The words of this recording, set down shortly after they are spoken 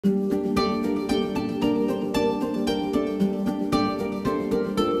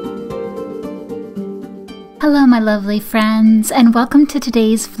Hello, my lovely friends, and welcome to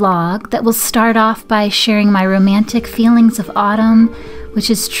today's vlog that will start off by sharing my romantic feelings of autumn,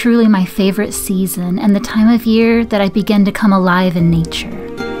 which is truly my favorite season and the time of year that I begin to come alive in nature.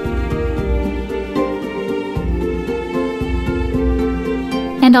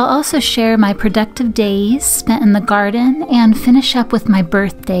 And I'll also share my productive days spent in the garden and finish up with my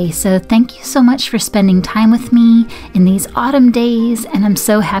birthday. So thank you so much for spending time with me in these autumn days, and I'm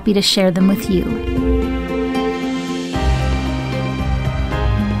so happy to share them with you.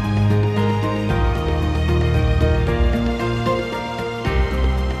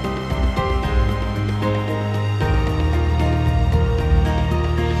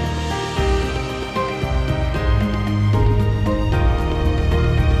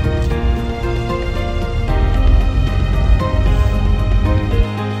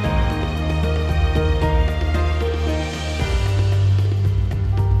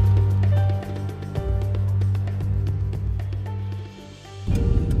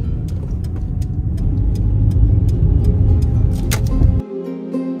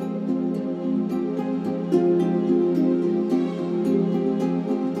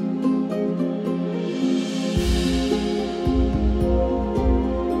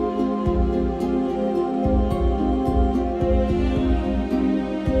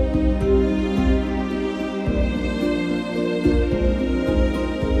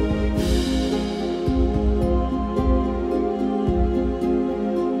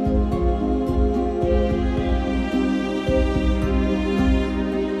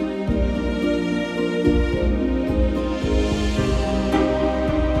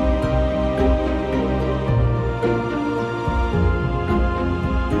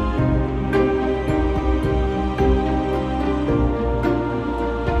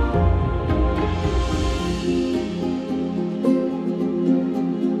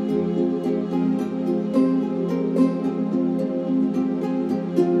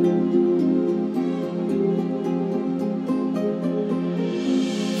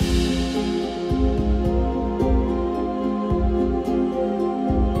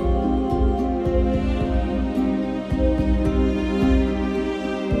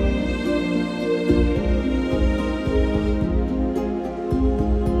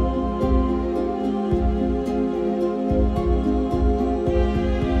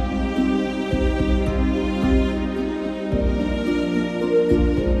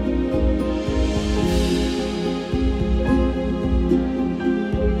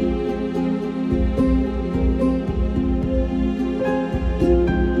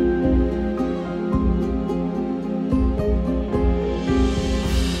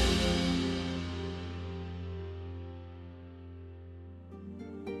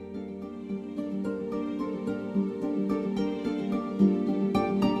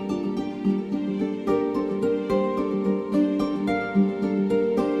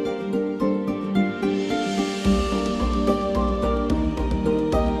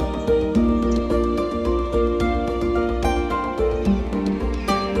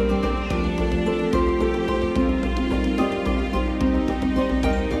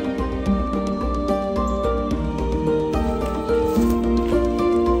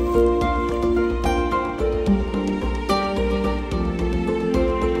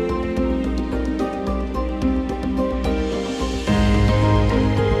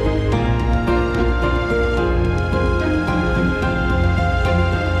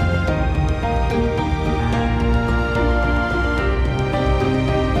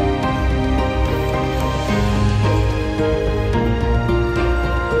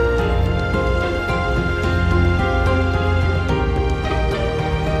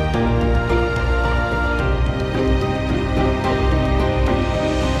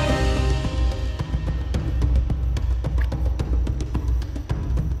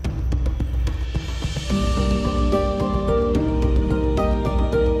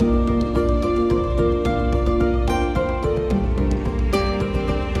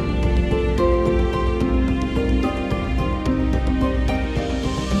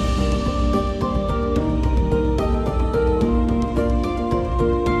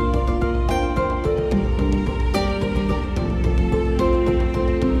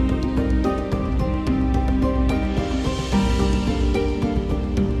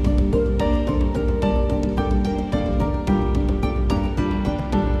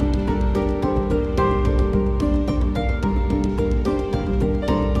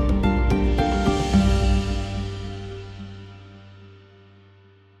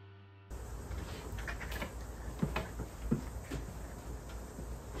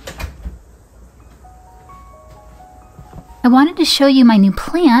 I wanted to show you my new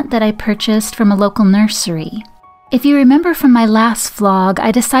plant that I purchased from a local nursery. If you remember from my last vlog,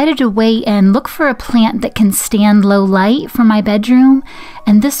 I decided to wait and look for a plant that can stand low light for my bedroom,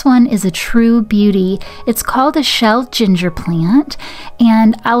 and this one is a true beauty. It's called a shell ginger plant,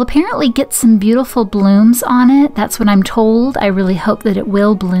 and I'll apparently get some beautiful blooms on it. That's what I'm told. I really hope that it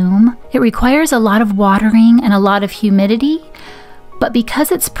will bloom. It requires a lot of watering and a lot of humidity, but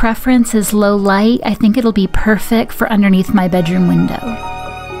because its preference is low light, I think it'll be perfect for underneath my bedroom window.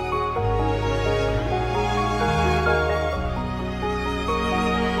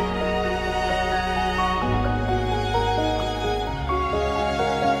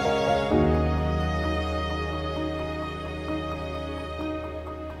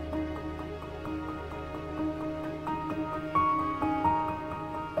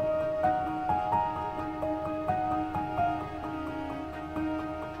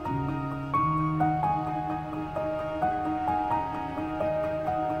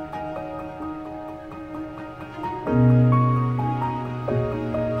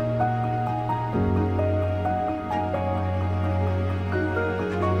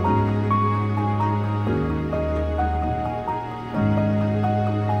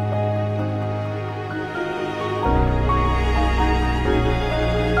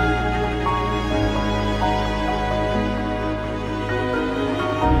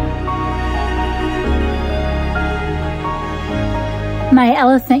 My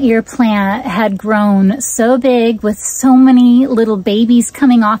elephant ear plant had grown so big with so many little babies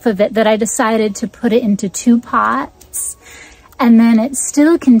coming off of it that I decided to put it into 2 pots, and then it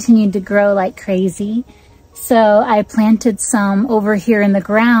still continued to grow like crazy. So I planted some over here in the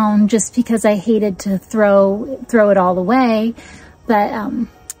ground just because I hated to throw it all away. But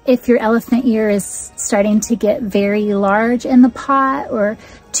if your elephant ear is starting to get very large in the pot or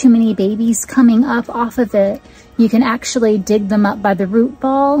too many babies coming up off of it, you can actually dig them up by the root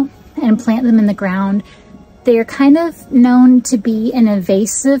ball and plant them in the ground. They are kind of known to be an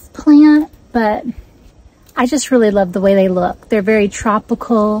invasive plant, but I just really love the way they look. They're very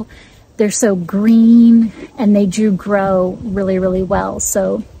tropical, they're so green, and they do grow really, really well.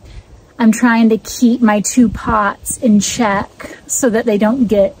 So I'm trying to keep my 2 pots in check so that they don't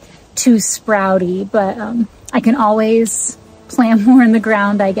get too sprouty, but I can always plant more in the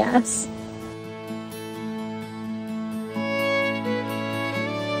ground, I guess.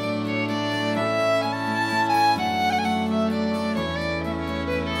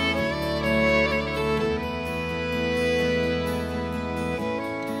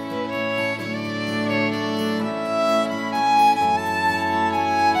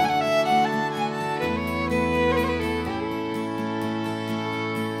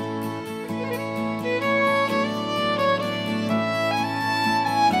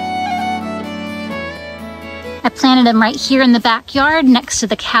 I planted them right here in the backyard next to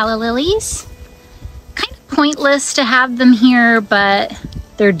the calla lilies. Kind of pointless to have them here, but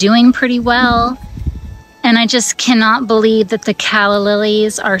they're doing pretty well. And I just cannot believe that the calla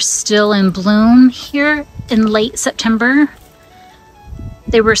lilies are still in bloom here in late September.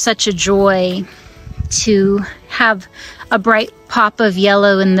 They were such a joy to have a bright pop of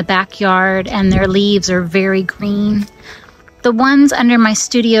yellow in the backyard, and their leaves are very green. The ones under my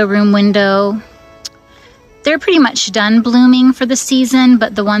studio room window, they're pretty much done blooming for the season,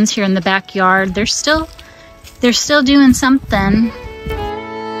 but the ones here in the backyard, they're still doing something.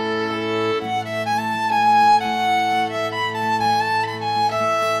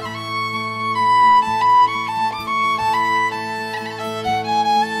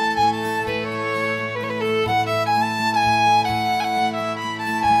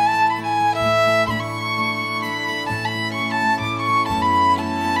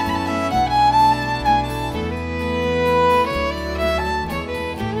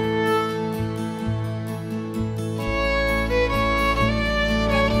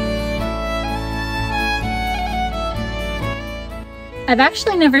 I've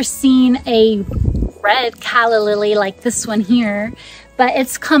actually never seen a red calla lily like this one here, but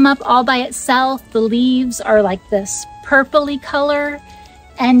it's come up all by itself. The leaves are like this purpley color.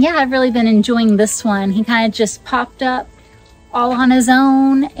 And yeah, I've really been enjoying this one. He kind of just popped up all on his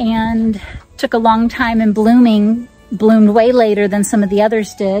own and took a long time in blooming, bloomed way later than some of the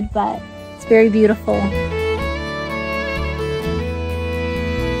others did, but it's very beautiful.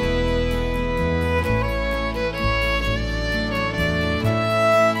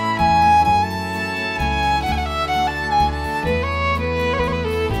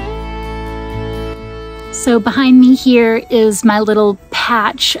 So behind me here is my little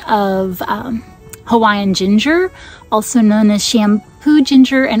patch of Hawaiian ginger, also known as shampoo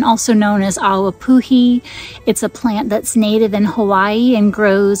ginger and also known as Awapuhi. It's a plant that's native in Hawaii and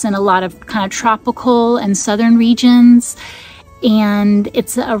grows in a lot of kind of tropical and southern regions. And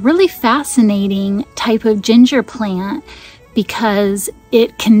it's a really fascinating type of ginger plant because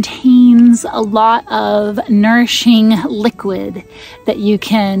it contains a lot of nourishing liquid that you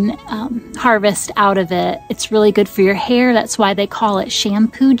can harvest out of it. It's really good for your hair. That's why they call it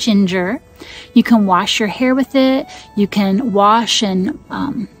shampoo ginger. You can wash your hair with it. You can wash and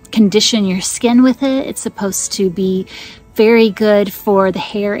condition your skin with it. It's supposed to be very good for the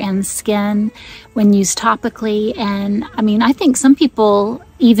hair and skin when used topically. And I mean, I think some people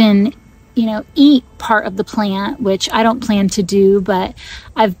even eat part of the plant, which I don't plan to do, but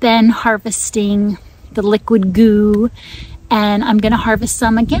I've been harvesting the liquid goo and I'm gonna harvest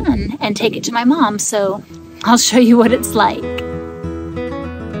some again and take it to my mom. So I'll show you what it's like.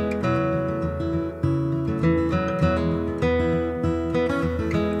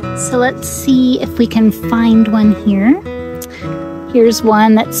 So let's see if we can find one here. Here's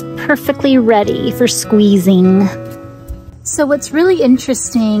one that's perfectly ready for squeezing. So what's really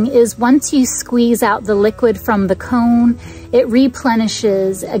interesting is once you squeeze out the liquid from the cone, it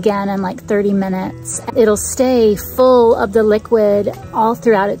replenishes again in like 30 minutes. It'll stay full of the liquid all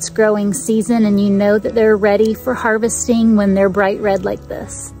throughout its growing season, and you know that they're ready for harvesting when they're bright red like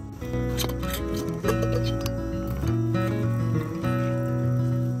this.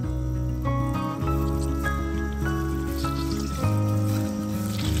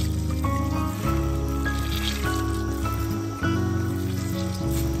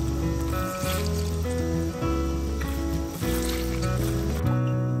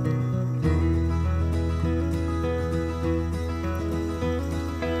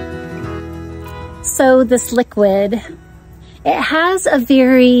 So this liquid, it has a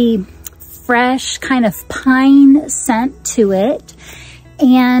very fresh kind of pine scent to it.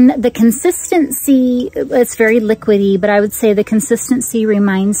 And the consistency, it's very liquidy, but I would say the consistency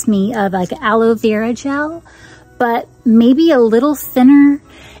reminds me of like aloe vera gel, but maybe a little thinner.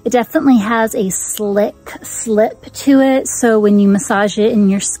 It definitely has a slick slip to it. So when you massage it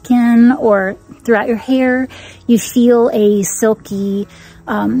in your skin or throughout your hair, you feel a silky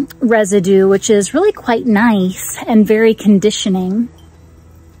residue, which is really quite nice and very conditioning.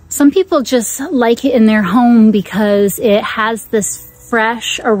 Some people just like it in their home because it has this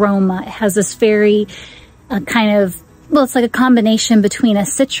fresh aroma. It has this very kind of, well, it's like a combination between a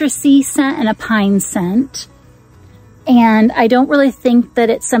citrusy scent and a pine scent. And I don't really think that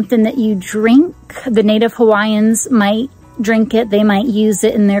it's something that you drink. The native Hawaiians might drink it. They might use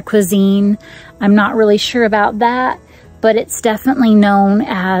it in their cuisine. I'm not really sure about that. But it's definitely known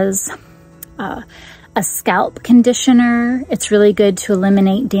as a scalp conditioner. It's really good to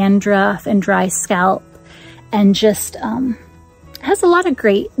eliminate dandruff and dry scalp, and just has a lot of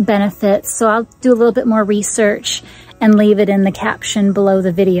great benefits. So I'll do a little bit more research and leave it in the caption below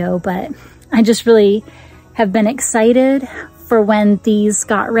the video. But I just really have been excited for when these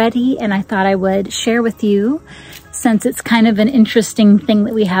got ready, and I thought I would share with you since it's kind of an interesting thing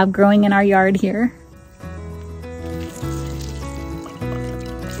that we have growing in our yard here.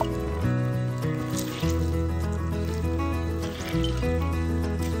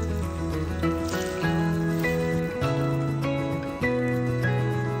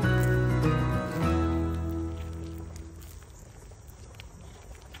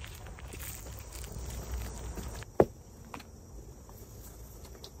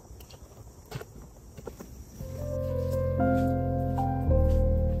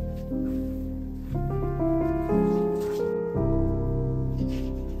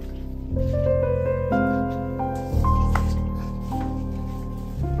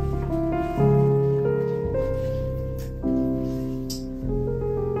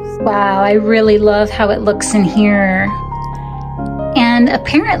 Wow, I really love how it looks in here. And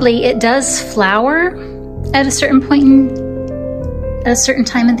apparently it does flower at a certain point in a certain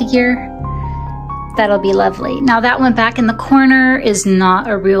time of the year. That'll be lovely. Now that one back in the corner is not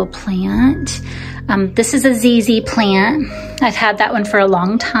a real plant. This is a ZZ plant. I've had that one for a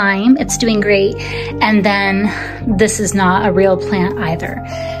long time. It's doing great. And then this is not a real plant either.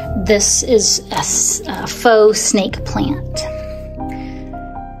 This is a faux snake plant.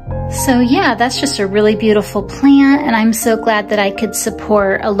 So yeah, that's just a really beautiful plant, and I'm so glad that I could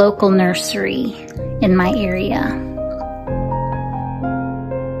support a local nursery in my area.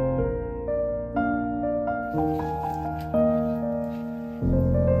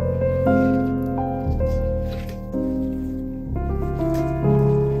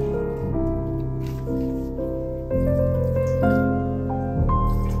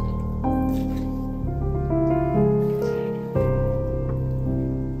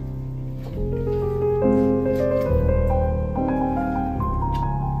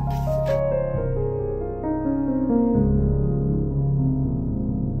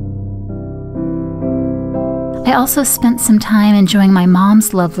 also spent some time enjoying my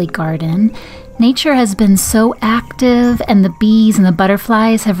mom's lovely garden. Nature has been so active, and the bees and the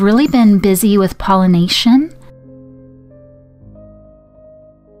butterflies have really been busy with pollination.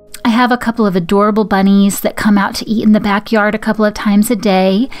 I have a couple of adorable bunnies that come out to eat in the backyard a couple of times a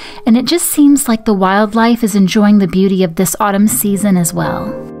day, and it just seems like the wildlife is enjoying the beauty of this autumn season as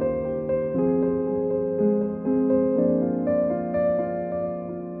well.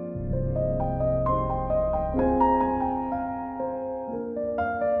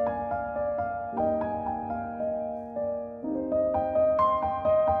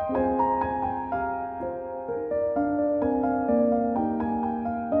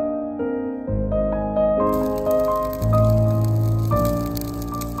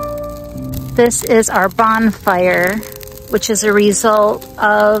 This is our bonfire, which is a result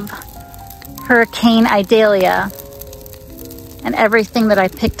of Hurricane Idalia and everything that I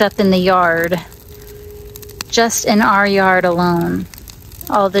picked up in the yard, just in our yard alone.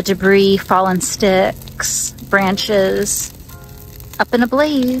 All the debris, fallen sticks, branches, up in a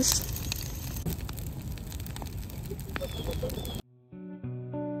blaze.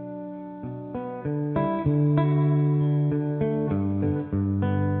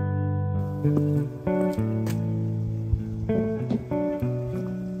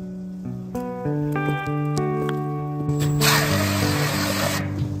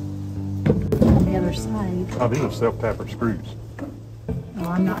 Oh, these are self-tapper screws. Oh,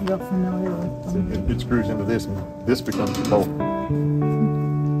 I'm not real familiar with them. It screws into this, and this becomes the bolt.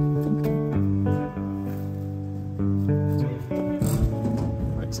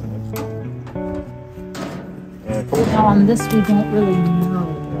 Now on this we don't really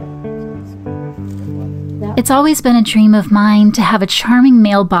know. It's always been a dream of mine to have a charming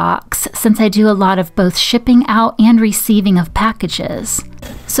mailbox, since I do a lot of both shipping out and receiving of packages.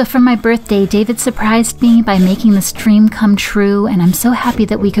 So for my birthday, David surprised me by making this dream come true, and I'm so happy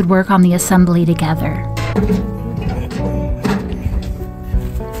that we could work on the assembly together.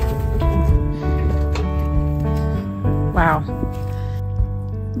 Wow.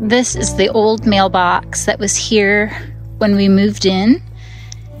 This is the old mailbox that was here when we moved in,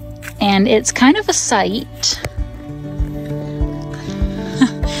 and it's kind of a sight.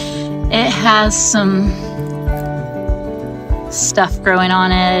 It has some stuff growing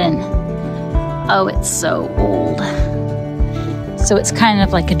on it, and oh, it's so old. So it's kind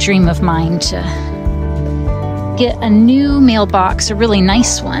of like a dream of mine to get a new mailbox, a really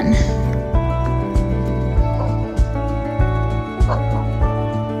nice one.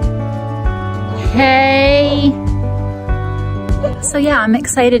 Hey! So yeah, I'm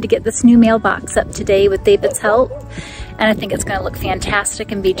excited to get this new mailbox up today with David's help, and I think it's going to look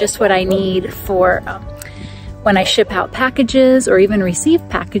fantastic and be just what I need for when I ship out packages or even receive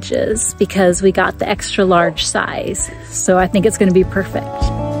packages, because we got the extra large size. So I think it's going to be perfect.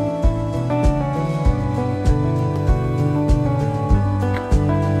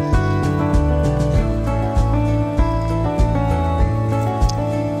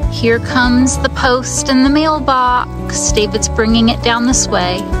 Here comes the post and the mailbox. David's bringing it down this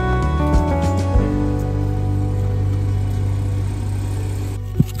way.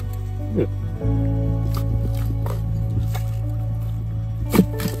 Good.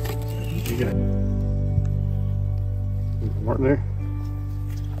 You get it. Martin there.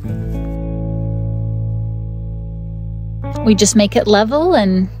 We just make it level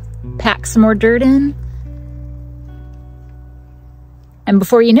and pack some more dirt in. And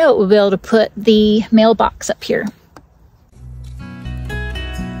before you know it, we'll be able to put the mailbox up here.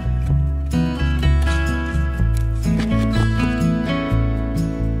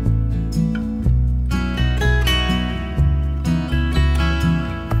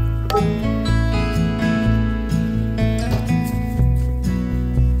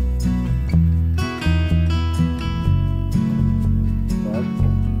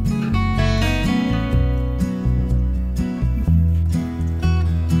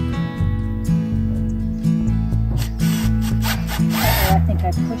 I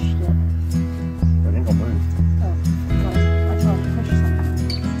pushed it. That ain't gonna move. Oh, well, I thought I pushed something.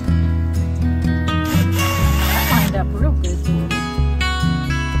 That lined up real good.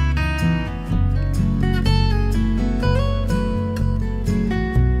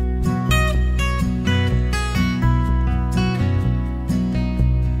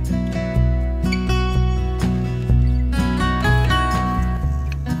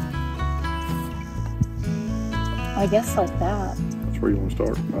 I guess like that. Where you want to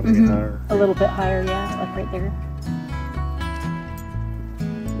start? Not any higher. A little bit higher, yeah, like right there.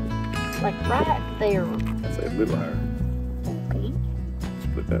 Like right there. I'd say a little higher. Okay.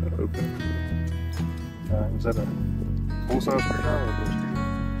 Split that open. Is that a full-size screwdriver or just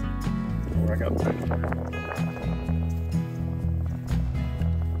oh, I got the paper.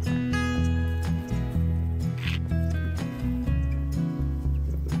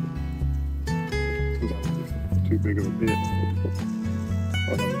 Too big of a bit.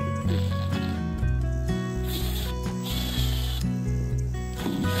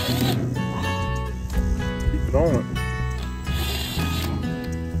 Keep it on it.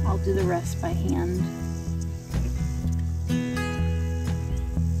 I'll do the rest by hand.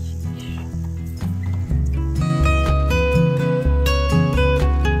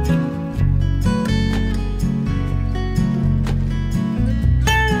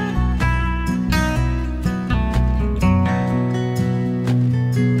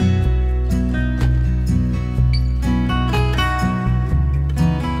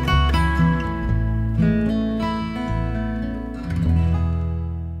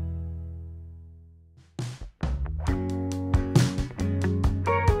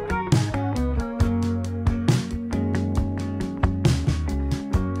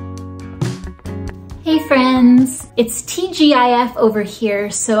 Hey friends, it's TGIF over here,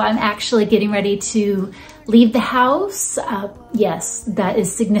 so I'm actually getting ready to leave the house. Yes, that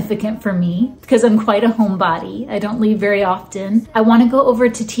is significant for me because I'm quite a homebody. I don't leave very often. I want to go over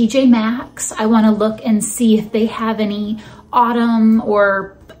to TJ Maxx. I want to look and see if they have any autumn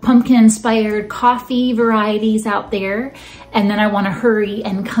or pumpkin-inspired coffee varieties out there. And then I want to hurry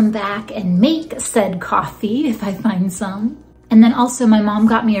and come back and make said coffee if I find some. And then also my mom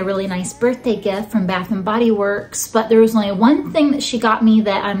got me a really nice birthday gift from Bath & Body Works, but there was only one thing that she got me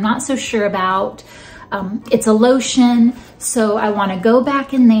that I'm not so sure about. It's a lotion, so I want to go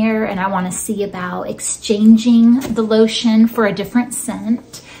back in there and I want to see about exchanging the lotion for a different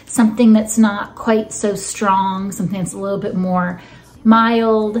scent, something that's not quite so strong, something that's a little bit more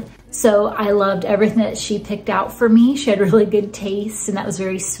mild. So I loved everything that she picked out for me. She had really good taste and that was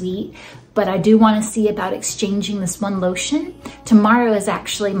very sweet. But I do want to see about exchanging this one lotion. Tomorrow is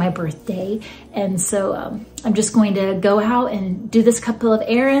actually my birthday. And so I'm just going to go out and do this couple of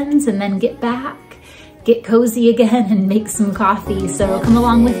errands and then get back, get cozy again and make some coffee. So come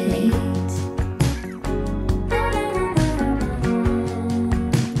along with me.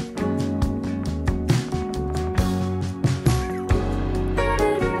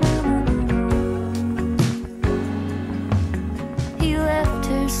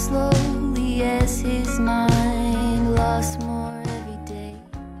 His mind lost more every day.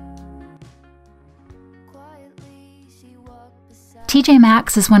 Quietly she walked beside TJ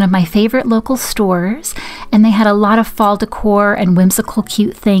Maxx is one of my favorite local stores, and they had a lot of fall decor and whimsical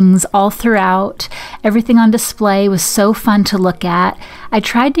cute things all throughout. Everything on display was so fun to look at. I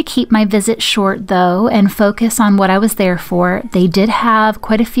tried to keep my visit short though and focus on what I was there for. They did have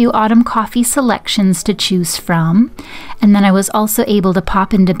quite a few autumn coffee selections to choose from. And then I was also able to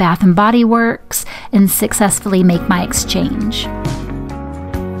pop into Bath & Body Works and successfully make my exchange.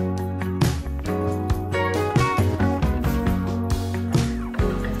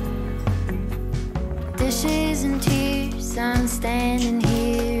 dishes and tears. I'm standing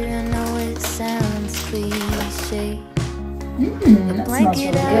here. I know it sounds cliche. That smells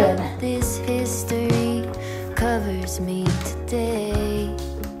really good. This history covers me today.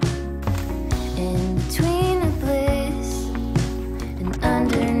 In between the bliss and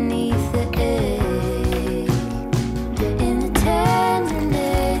underneath the ache, in the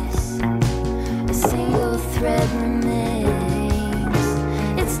tenderness, a single thread remains.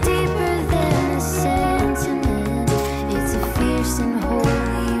 It's deeper than a sentiment. It's a fierce and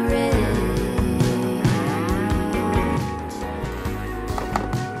holy rage.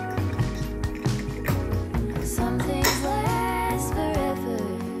 Some things last forever.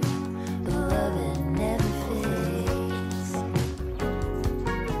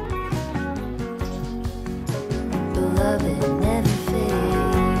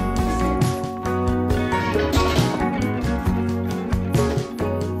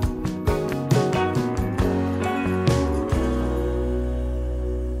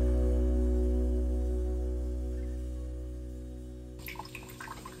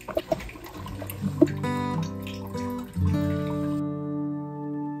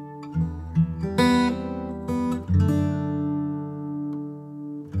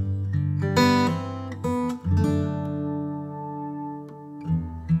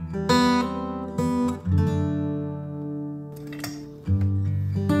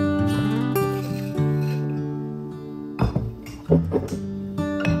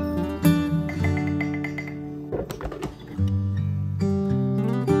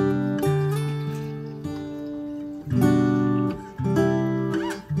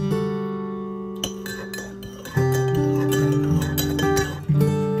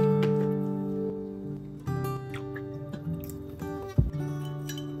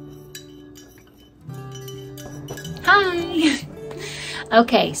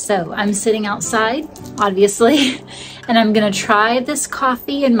 Okay, so I'm sitting outside, obviously, and I'm gonna try this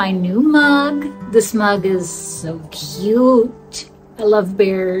coffee in my new mug. This mug is so cute. I love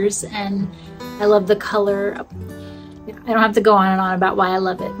bears and I love the color. I don't have to go on and on about why I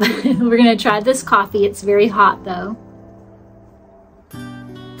love it, but we're gonna try this coffee. It's very hot though.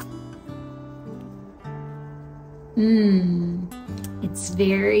 It's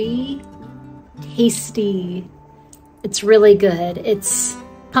very tasty. It's really good. It's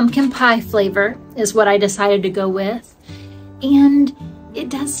pumpkin pie flavor is what I decided to go with. And it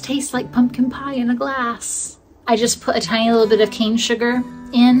does taste like pumpkin pie in a glass. I just put a tiny little bit of cane sugar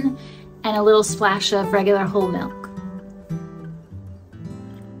in and a little splash of regular whole milk.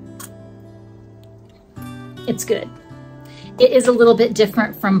 It's good. It is a little bit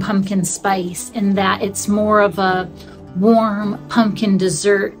different from pumpkin spice in that it's more of a warm pumpkin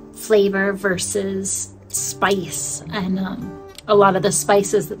dessert flavor versus spice and a lot of the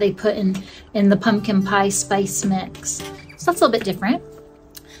spices that they put in the pumpkin pie spice mix. So that's a little bit different.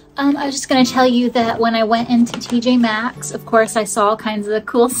 I was just going to tell you that when I went into TJ Maxx, of course, I saw all kinds of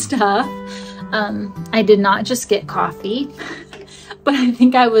cool stuff. I did not just get coffee, but I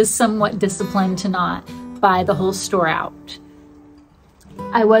think I was somewhat disciplined to not buy the whole store out.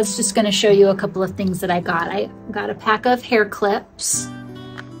 I was just going to show you a couple of things that I got. I got a pack of hair clips,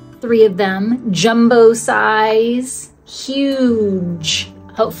 3 of them, jumbo size, huge.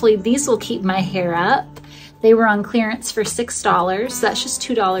 Hopefully these will keep my hair up. They were on clearance for $6, so that's just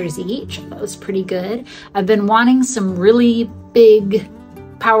 $2 each. That was pretty good. I've been wanting some really big,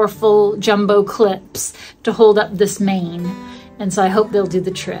 powerful jumbo clips to hold up this mane, and so I hope they'll do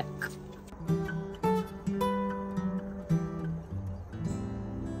the trick.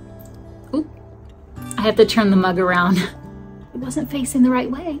 Oop, I have to turn the mug around. It wasn't facing the right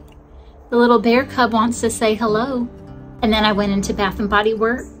way. The little bear cub wants to say hello. And then I went into Bath & Body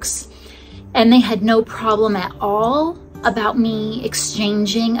Works, and they had no problem at all about me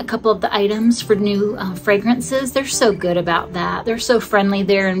exchanging a couple of the items for new fragrances. They're so good about that. They're so friendly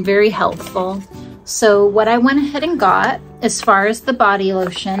there and very helpful. So what I went ahead and got, as far as the body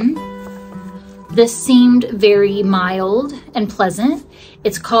lotion, this seemed very mild and pleasant.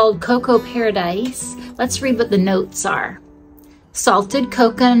 It's called Cocoa Paradise. Let's read what the notes are. Salted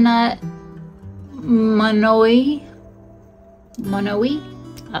coconut monoi.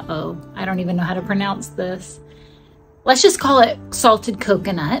 Uh-oh, I don't even know how to pronounce this. Let's just call it salted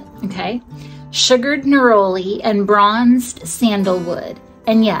coconut, okay? Sugared neroli and bronzed sandalwood.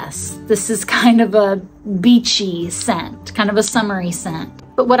 And yes, this is kind of a beachy scent, kind of a summery scent.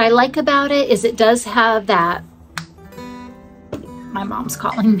 But what I like about it is it does have that, my mom's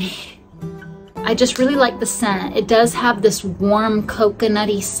calling me. I just really like the scent. It does have this warm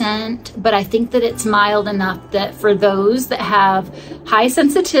coconutty scent, but I think that it's mild enough that for those that have high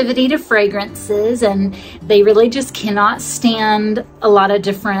sensitivity to fragrances and they really just cannot stand a lot of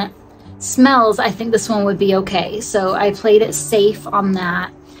different smells, I think this one would be okay. So I played it safe on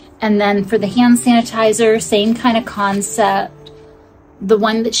that. And then for the hand sanitizer, same kind of concept. The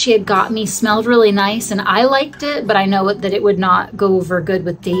one that she had got me smelled really nice and I liked it, but I know that it would not go over good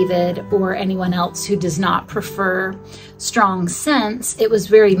with David or anyone else who does not prefer strong scents. It was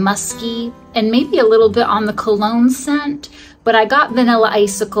very musky and maybe a little bit on the cologne scent, but I got vanilla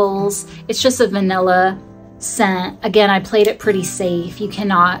icicles. It's just a vanilla scent. Again, I played it pretty safe. You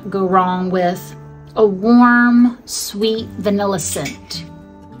cannot go wrong with a warm, sweet vanilla scent.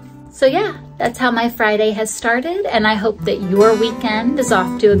 So yeah, that's how my Friday has started, and I hope that your weekend is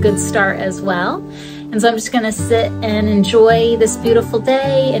off to a good start as well. And so I'm just gonna sit and enjoy this beautiful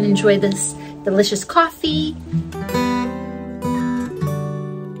day and enjoy this delicious coffee.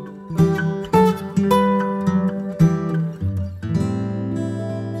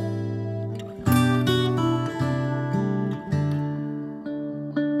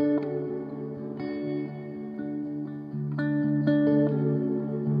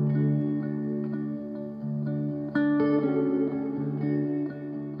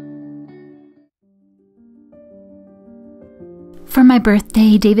 For my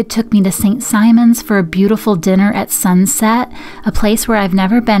birthday, David took me to St. Simon's for a beautiful dinner at sunset, a place where I've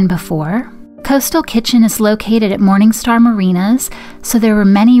never been before. Coastal Kitchen is located at Morningstar Marinas, so there were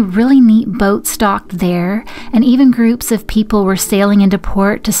many really neat boats docked there, and even groups of people were sailing into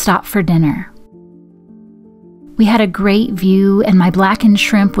port to stop for dinner. We had a great view, and my blackened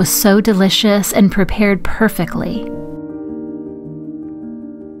shrimp was so delicious and prepared perfectly.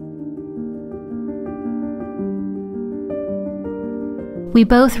 We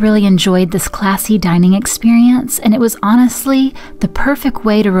both really enjoyed this classy dining experience, and it was honestly the perfect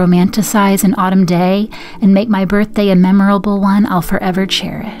way to romanticize an autumn day and make my birthday a memorable one I'll forever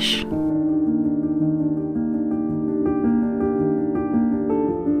cherish.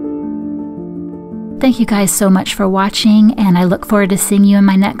 Thank you guys so much for watching, and I look forward to seeing you in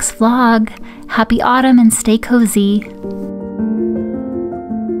my next vlog. Happy autumn and stay cozy.